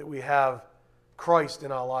that we have Christ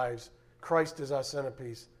in our lives. Christ is our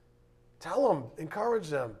centerpiece. Tell them, encourage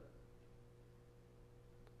them.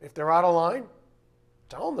 If they're out of line,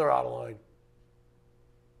 tell them they're out of line.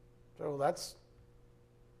 So that's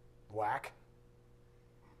whack.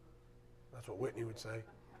 That's what Whitney would say.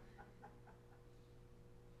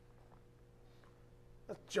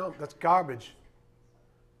 That's junk. That's garbage.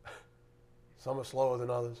 Some are slower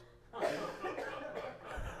than others. That's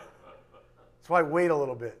why I wait a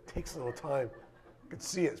little bit. It takes a little time. You can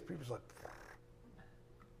see it. People's like,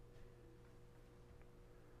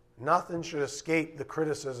 Nothing should escape the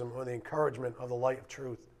criticism or the encouragement of the light of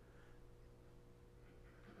truth.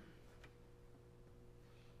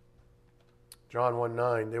 John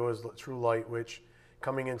 1:9, there was true light which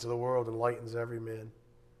coming into the world enlightens every man.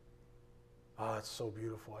 Ah, it's so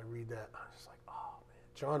beautiful. I read that. I'm just like, oh man.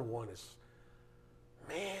 John 1 is,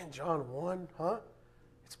 man, John 1, huh?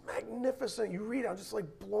 It's magnificent. You read it, I'm just like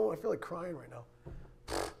blown. I feel like crying right now.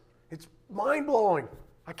 It's mind-blowing.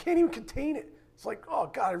 I can't even contain it. It's like, oh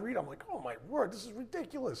God, I read it. I'm like, oh my word, this is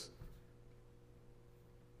ridiculous.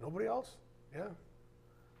 Nobody else? Yeah.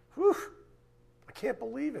 Whew. I can't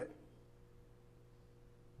believe it.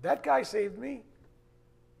 That guy saved me.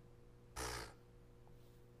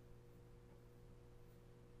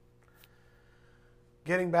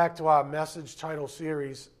 Getting back to our message title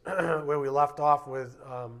series, where we left off with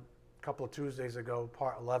a couple of Tuesdays ago,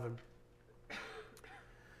 part 11.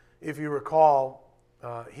 If you recall,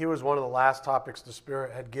 here was one of the last topics the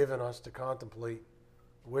Spirit had given us to contemplate,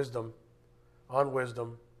 wisdom, on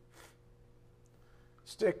wisdom.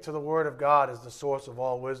 Stick to the Word of God as the source of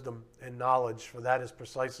all wisdom and knowledge, for that is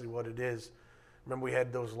precisely what it is. Remember, we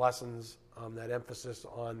had those lessons, that emphasis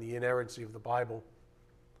on the inerrancy of the Bible.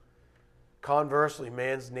 Conversely,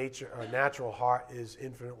 man's natural heart is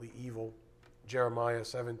infinitely evil. Jeremiah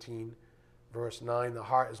 17, verse 9, the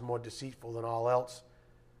heart is more deceitful than all else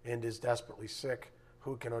and is desperately sick.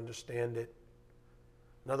 Who can understand it?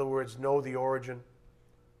 In other words, know the origin,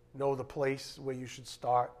 know the place where you should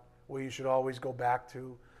start, where you should always go back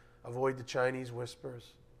to. Avoid the Chinese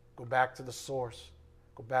whispers. Go back to the source.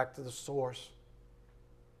 Go back to the source.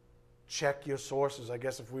 Check your sources. I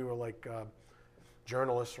guess if we were like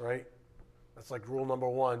journalists, right? That's like rule number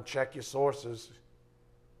 1, check your sources.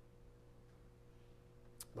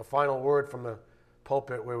 The final word from the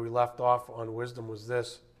pulpit where we left off on wisdom was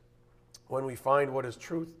this: when we find what is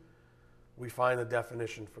truth, we find the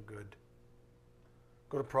definition for good.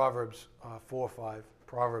 Go to Proverbs 4:5.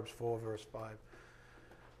 Proverbs 4, verse 5.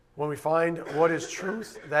 When we find what is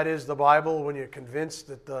truth, that is the Bible, when you're convinced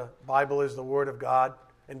that the Bible is the Word of God,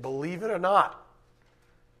 and believe it or not,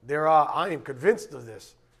 I am convinced of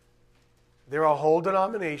this. There are whole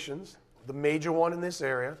denominations, the major one in this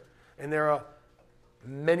area, and there are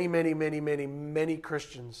many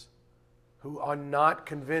Christians who are not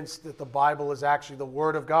convinced that the Bible is actually the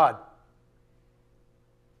Word of God.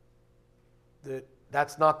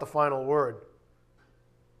 That's not the final word.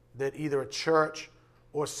 That either a church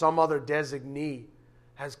or some other designee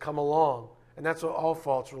has come along. And that's what all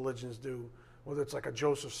false religions do, whether it's like a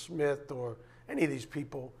Joseph Smith or any of these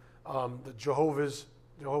people, the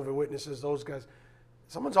Jehovah Witnesses, those guys.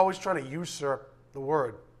 Someone's always trying to usurp the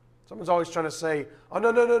word. Someone's always trying to say, oh,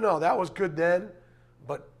 no, that was good then,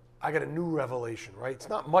 but I got a new revelation, right? It's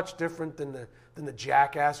not much different than the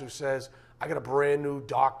jackass who says, I got a brand new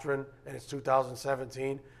doctrine and it's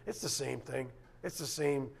 2017. It's the same thing. It's the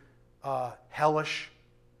same hellish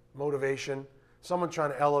motivation. Someone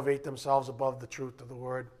trying to elevate themselves above the truth of the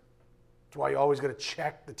word. That's why you always got to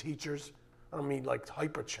check the teachers. I don't mean like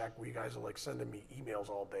hyper check where you guys are like sending me emails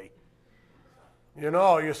all day.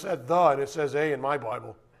 You said the and it says A in my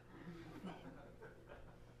Bible.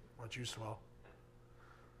 Aren't you swell?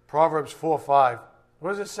 Proverbs 4:5. What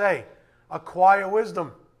does it say? Acquire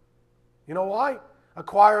wisdom. You know why?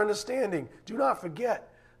 Acquire understanding. Do not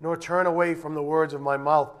forget, nor turn away from the words of my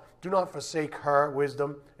mouth. Do not forsake her,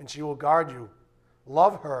 wisdom, and she will guard you.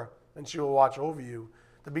 Love her, and she will watch over you.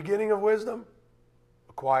 The beginning of wisdom,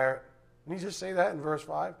 acquire. Didn't he just say that in verse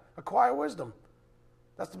 5? Acquire wisdom.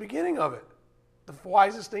 That's the beginning of it. The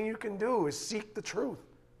wisest thing you can do is seek the truth.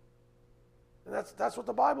 And that's what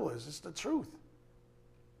the Bible is. It's the truth.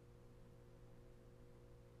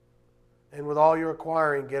 And with all you're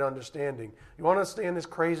acquiring, get understanding. You want to understand this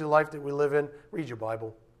crazy life that we live in? Read your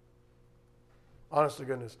Bible. Honest to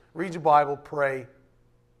goodness. Read your Bible, pray.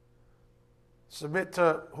 Submit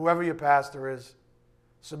to whoever your pastor is.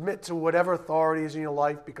 Submit to whatever authority is in your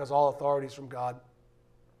life, because all authority is from God.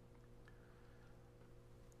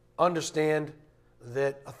 Understand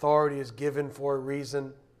that authority is given for a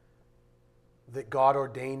reason, that God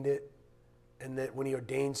ordained it, and that when He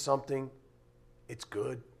ordains something, it's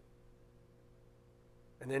good.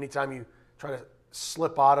 And anytime you try to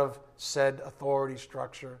slip out of said authority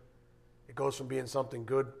structure, it goes from being something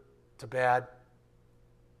good to bad.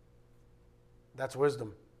 That's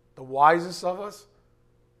wisdom. The wisest of us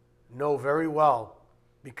know very well,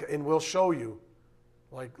 and we'll show you.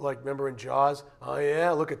 Like remember in Jaws? Oh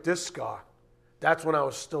yeah, look at this scar. That's when I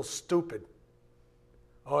was still stupid.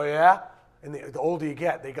 Oh yeah? And the older you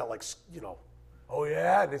get, they got like, oh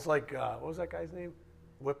yeah? And it's like, what was that guy's name?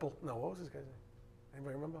 Whipple? No, what was this guy's name?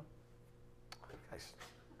 Anybody remember? Guys,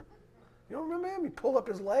 You don't remember him? He pulled up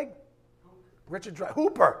his leg. Richard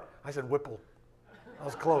Hooper. I said Whipple. I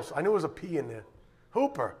was close. I knew there was a P in there.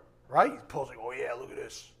 Hooper, right? He pulls like, oh yeah, look at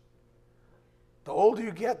this. The older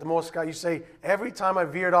you get, the more sky. You say, every time I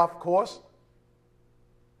veered off course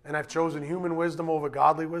and I've chosen human wisdom over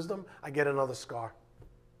godly wisdom, I get another scar.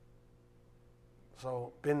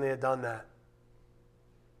 So, been there, done that.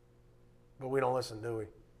 But we don't listen, do we?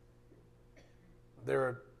 There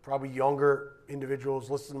are probably younger individuals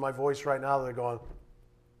listening to my voice right now that are going,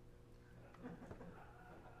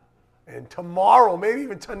 and tomorrow, maybe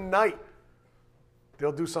even tonight,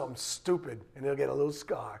 they'll do something stupid and they'll get a little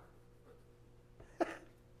scar.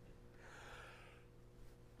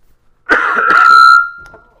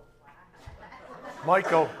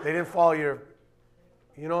 Michael, they didn't follow your,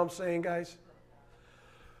 you know what I'm saying, guys?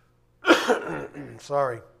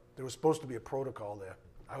 Sorry. There was supposed to be a protocol there.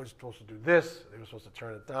 I was supposed to do this. They were supposed to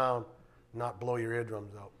turn it down, not blow your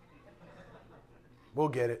eardrums out. We'll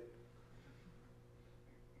get it.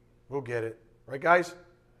 We'll get it. Right, guys?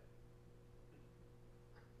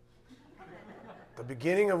 The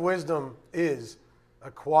beginning of wisdom is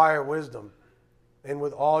acquire wisdom. And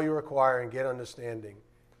with all you acquire and get understanding.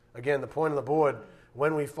 Again, the point of the board,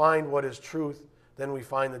 when we find what is truth, then we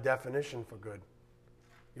find the definition for good.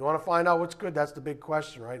 You want to find out what's good? That's the big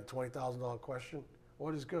question, right? The $20,000 question.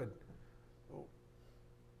 What is good?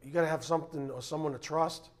 You got to have something or someone to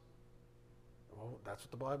trust. Well, that's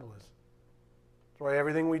what the Bible is. That's why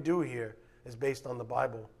everything we do here is based on the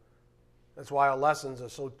Bible. That's why our lessons are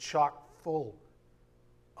so chock full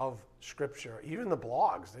of Scripture. Even the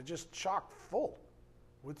blogs, they're just chock full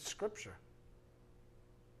with Scripture.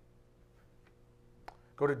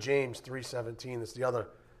 Go to James 3:17. That's the other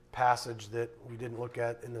passage that we didn't look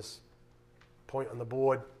at in this point on the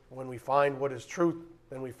board. When we find what is truth,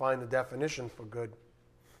 then we find the definition for good.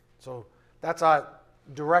 So that's our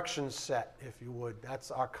direction set, if you would.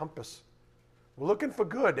 That's our compass. We're looking for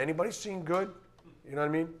good. Anybody seen good? You know what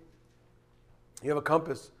I mean? You have a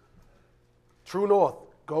compass. True north.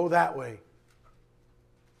 Go that way.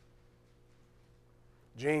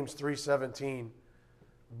 James 3:17.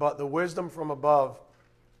 But the wisdom from above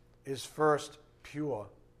is first pure,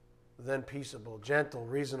 then peaceable, gentle,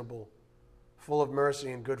 reasonable, full of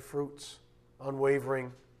mercy and good fruits,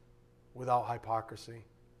 unwavering, without hypocrisy.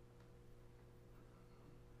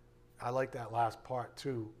 I like that last part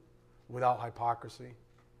too, without hypocrisy.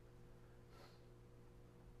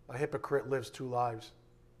 A hypocrite lives two lives.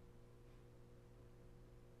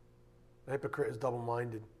 A hypocrite is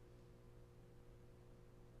double-minded.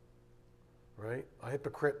 Right? A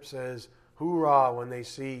hypocrite says, hoorah, when they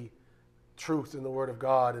see truth in the Word of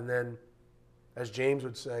God, and then, as James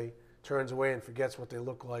would say, turns away and forgets what they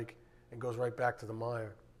look like and goes right back to the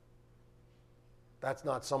mire. That's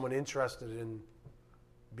not someone interested in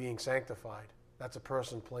being sanctified. That's a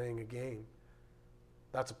person playing a game.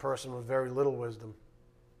 That's a person with very little wisdom.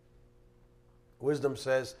 Wisdom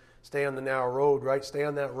says, stay on the narrow road, right? Stay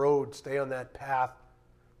on that road. Stay on that path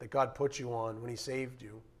that God put you on when He saved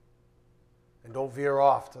you. And don't veer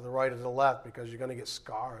off to the right or to the left, because you're going to get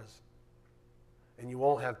scars. And you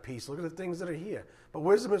won't have peace. Look at the things that are here. But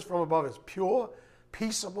wisdom is from above. It's pure,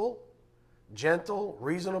 peaceable, gentle,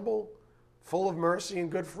 reasonable, full of mercy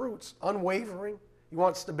and good fruits, unwavering. You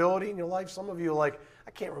want stability in your life? Some of you are like,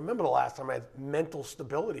 I can't remember the last time I had mental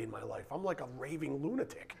stability in my life. I'm like a raving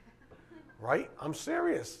lunatic. Right? I'm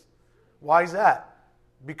serious. Why is that?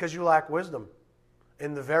 Because you lack wisdom.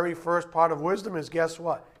 And the very first part of wisdom is, guess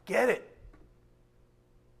what? Get it.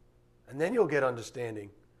 And then you'll get understanding.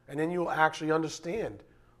 And then you'll actually understand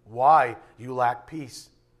why you lack peace.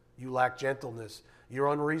 You lack gentleness. You're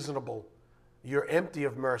unreasonable. You're empty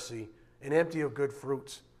of mercy and empty of good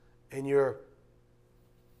fruits. And you're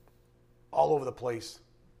all over the place.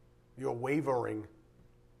 You're wavering.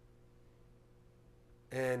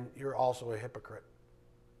 And you're also a hypocrite.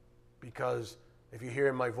 Because if you're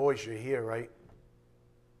hearing my voice, you're here, right?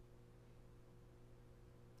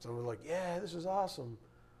 Someone's like, yeah, this is awesome.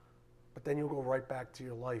 But then you'll go right back to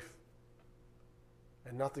your life.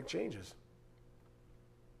 And nothing changes.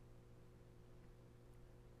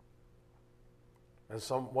 And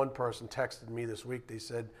one person texted me this week. They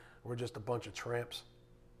said, we're just a bunch of tramps.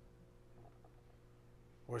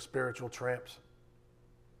 We're spiritual tramps.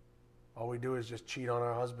 All we do is just cheat on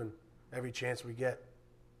our husband every chance we get.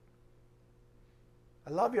 I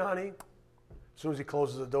love you, honey. As soon as he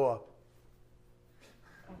closes the door.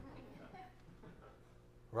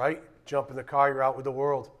 Right? Jump in the car, you're out with the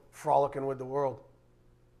world. Frolicking with the world.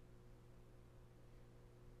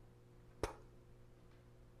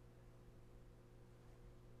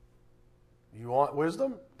 You want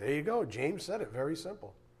wisdom? There you go. James said it. Very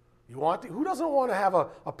simple. Who doesn't want to have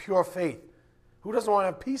a pure faith? Who doesn't want to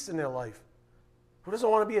have peace in their life? Who doesn't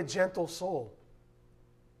want to be a gentle soul?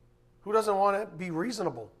 Who doesn't want to be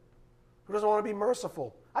reasonable? Who doesn't want to be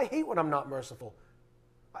merciful? I hate when I'm not merciful.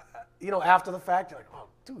 After the fact, you're like, oh,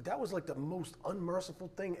 dude, that was like the most unmerciful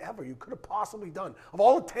thing ever you could have possibly done. Of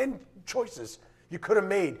all the 10 choices you could have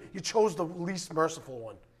made, you chose the least merciful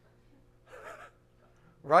one.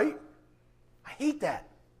 Right? I hate that.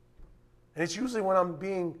 And it's usually when I'm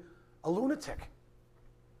being a lunatic.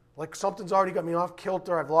 Like something's already got me off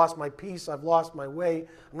kilter. I've lost my peace. I've lost my way.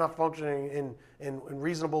 I'm not functioning in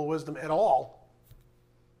reasonable wisdom at all.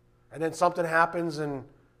 And then something happens, and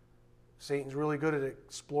Satan's really good at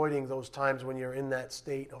exploiting those times when you're in that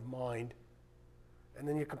state of mind. And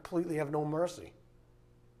then you completely have no mercy.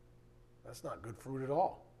 That's not good fruit at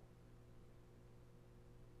all.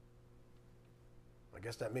 I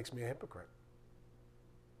guess that makes me a hypocrite.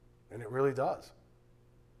 And it really does.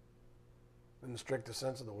 In the strictest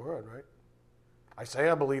sense of the word, right? I say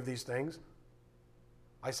I believe these things.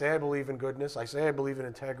 I say I believe in goodness. I say I believe in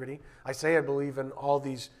integrity. I say I believe in all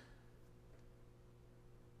these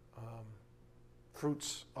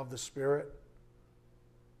fruits of the Spirit.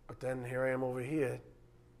 But then here I am over here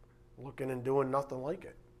looking and doing nothing like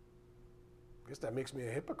it. I guess that makes me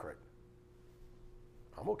a hypocrite.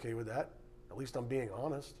 I'm okay with that. At least I'm being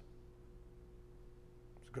honest.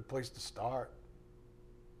 It's a good place to start.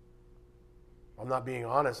 If I'm not being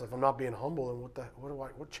honest, if I'm not being humble, then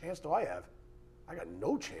what chance do I have? I got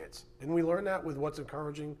no chance. Didn't we learn that with what's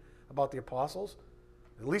encouraging about the apostles?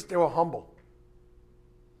 At least they were humble.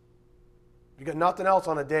 You got nothing else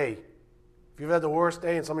on a day. If you've had the worst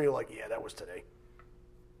day and some of you are like, yeah, that was today.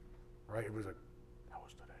 Right? It was like, that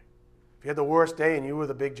was today. If you had the worst day and you were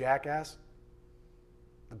the big jackass,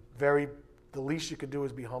 the least you could do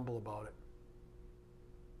is be humble about it.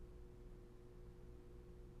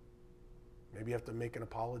 Maybe you have to make an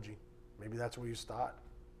apology. Maybe that's where you start.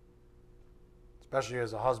 Especially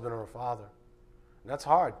as a husband or a father. And that's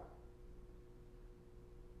hard.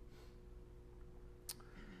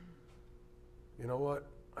 You know what?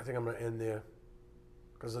 I think I'm going to end there.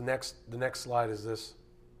 Because the next slide is this.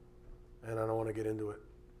 And I don't want to get into it.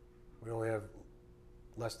 We only have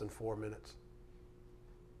less than 4 minutes.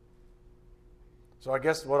 So I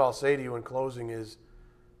guess what I'll say to you in closing is,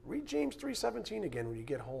 read James 3:17 again when you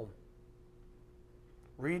get home.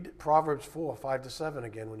 Read Proverbs 4:5-7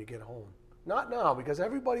 again when you get home. Not now, because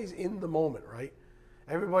everybody's in the moment, right?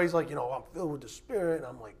 Everybody's like, I'm filled with the Spirit, and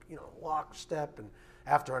I'm like, lockstep, and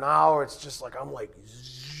after an hour, it's just like, I'm like,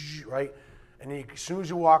 right? And as soon as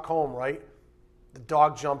you walk home, right, the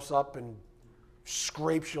dog jumps up and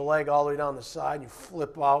scrapes your leg all the way down the side, and you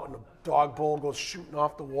flip out, and the dog bowl goes shooting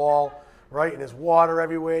off the wall, right? And there's water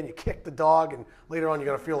everywhere, and you kick the dog, and later on you're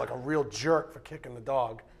going to feel like a real jerk for kicking the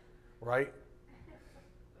dog, right?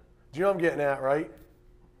 Do you know what I'm getting at, right?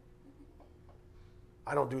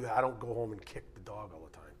 I don't do that. I don't go home and kick the dog all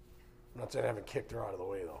the time. I'm not saying I haven't kicked her out of the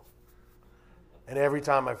way, though. And every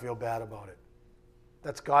time I feel bad about it.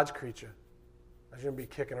 That's God's creature. I shouldn't be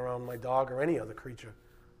kicking around my dog or any other creature,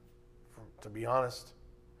 to be honest.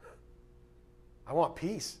 I want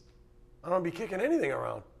peace. I don't want to be kicking anything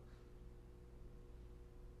around.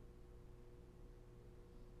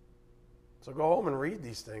 So go home and read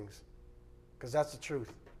these things, because that's the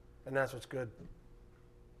truth, and that's what's good.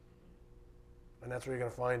 And that's where you're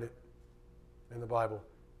going to find it, in the Bible.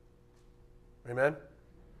 Amen?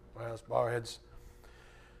 All right, let's bow our heads.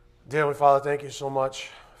 Dear Heavenly Father, thank you so much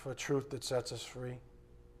for truth that sets us free.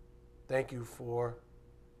 Thank you for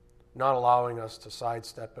not allowing us to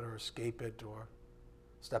sidestep it or escape it or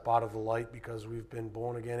step out of the light, because we've been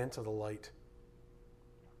born again into the light.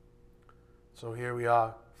 So here we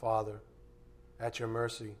are, Father, at your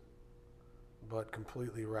mercy, but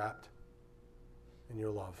completely wrapped in your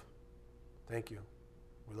love. Thank you.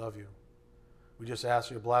 We love you. We just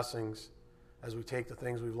ask your blessings as we take the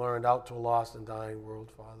things we've learned out to a lost and dying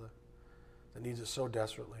world, Father, that needs it so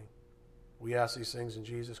desperately. We ask these things in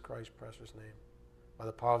Jesus Christ's precious name. By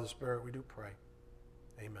the power of the Spirit, we do pray.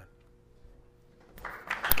 Amen.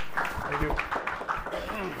 Thank you.